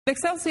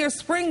Excelsior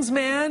Springs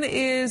man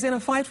is in a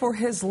fight for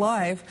his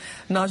life.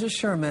 Najah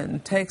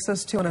Sherman takes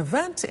us to an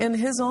event in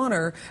his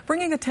honor,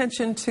 bringing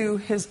attention to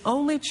his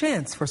only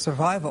chance for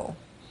survival.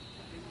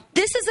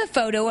 This is a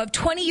photo of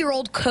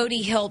 20-year-old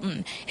Cody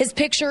Hilton. His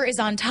picture is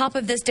on top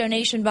of this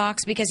donation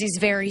box because he's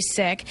very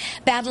sick,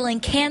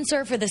 battling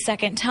cancer for the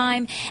second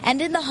time,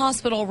 and in the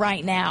hospital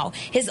right now.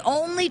 His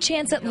only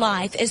chance at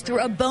life is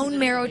through a bone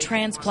marrow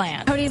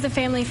transplant. Cody's a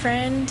family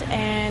friend,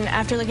 and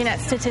after looking at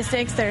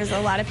statistics, there's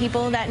a lot of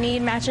people that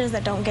need matches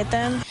that don't get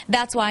them.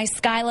 That's why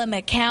Skyla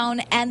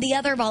McCown and the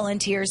other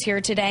volunteers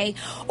here today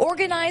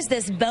organized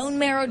this bone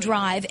marrow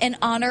drive in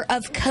honor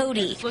of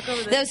Cody.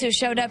 Those who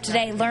showed up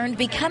today learned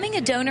becoming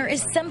a donor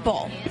is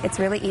simple. It's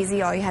really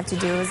easy. All you have to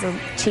do is a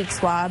cheek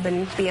swab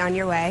and be on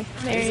your way.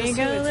 There you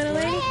go, little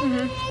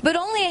lady. But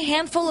only a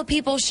handful of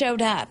people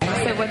showed up.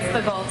 So what's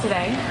the goal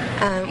today?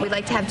 We'd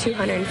like to have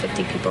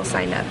 250 people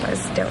signed up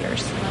as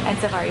donors. And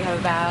so far you have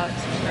about?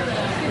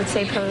 I would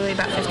say probably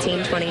about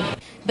 15, 20.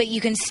 But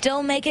you can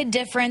still make a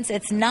difference.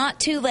 It's not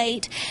too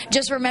late.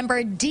 Just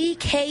remember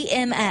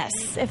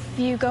DKMS. If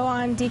you go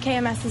on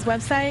DKMS's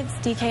websites,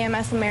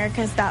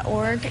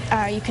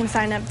 dkmsamericas.org, you can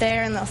sign up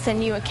there and they'll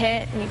send you a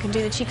kit and you can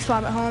do the cheek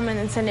swab at home and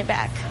then send it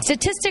back.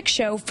 Statistics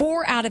show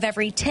 4 out of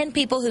every 10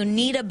 people who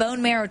need a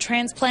bone marrow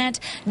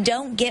transplant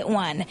don't get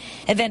one.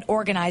 Event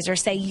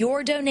organizers say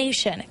your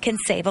donation can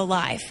save a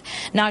life.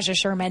 Najah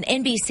Sherman,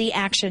 NBC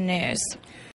Action News.